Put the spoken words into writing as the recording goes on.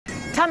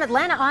Tom,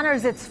 Atlanta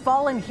honors its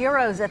fallen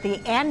heroes at the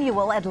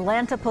annual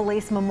Atlanta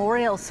Police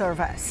Memorial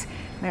Service.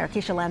 Mayor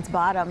Keisha Lance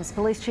Bottoms,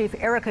 Police Chief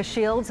Erica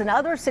Shields, and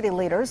other city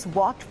leaders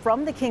walked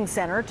from the King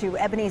Center to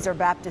Ebenezer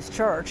Baptist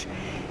Church.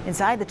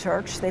 Inside the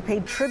church, they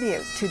paid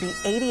tribute to the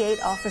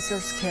 88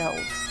 officers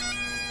killed.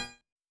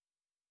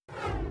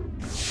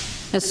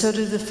 And so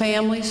do the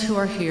families who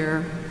are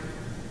here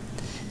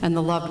and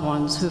the loved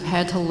ones who've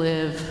had to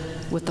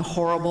live with the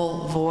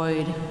horrible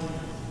void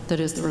that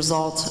is the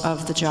result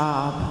of the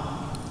job.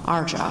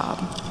 Our job.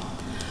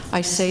 I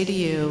say to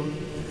you,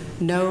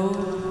 know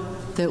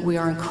that we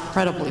are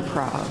incredibly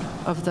proud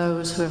of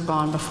those who have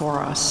gone before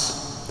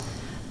us.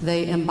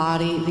 They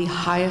embody the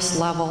highest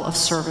level of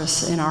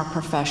service in our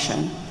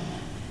profession,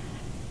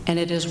 and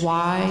it is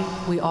why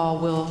we all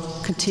will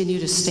continue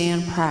to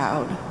stand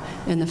proud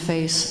in the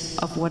face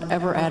of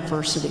whatever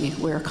adversity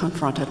we are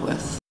confronted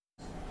with.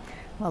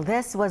 Well,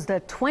 this was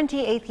the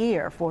 28th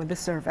year for the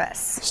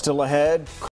service. Still ahead.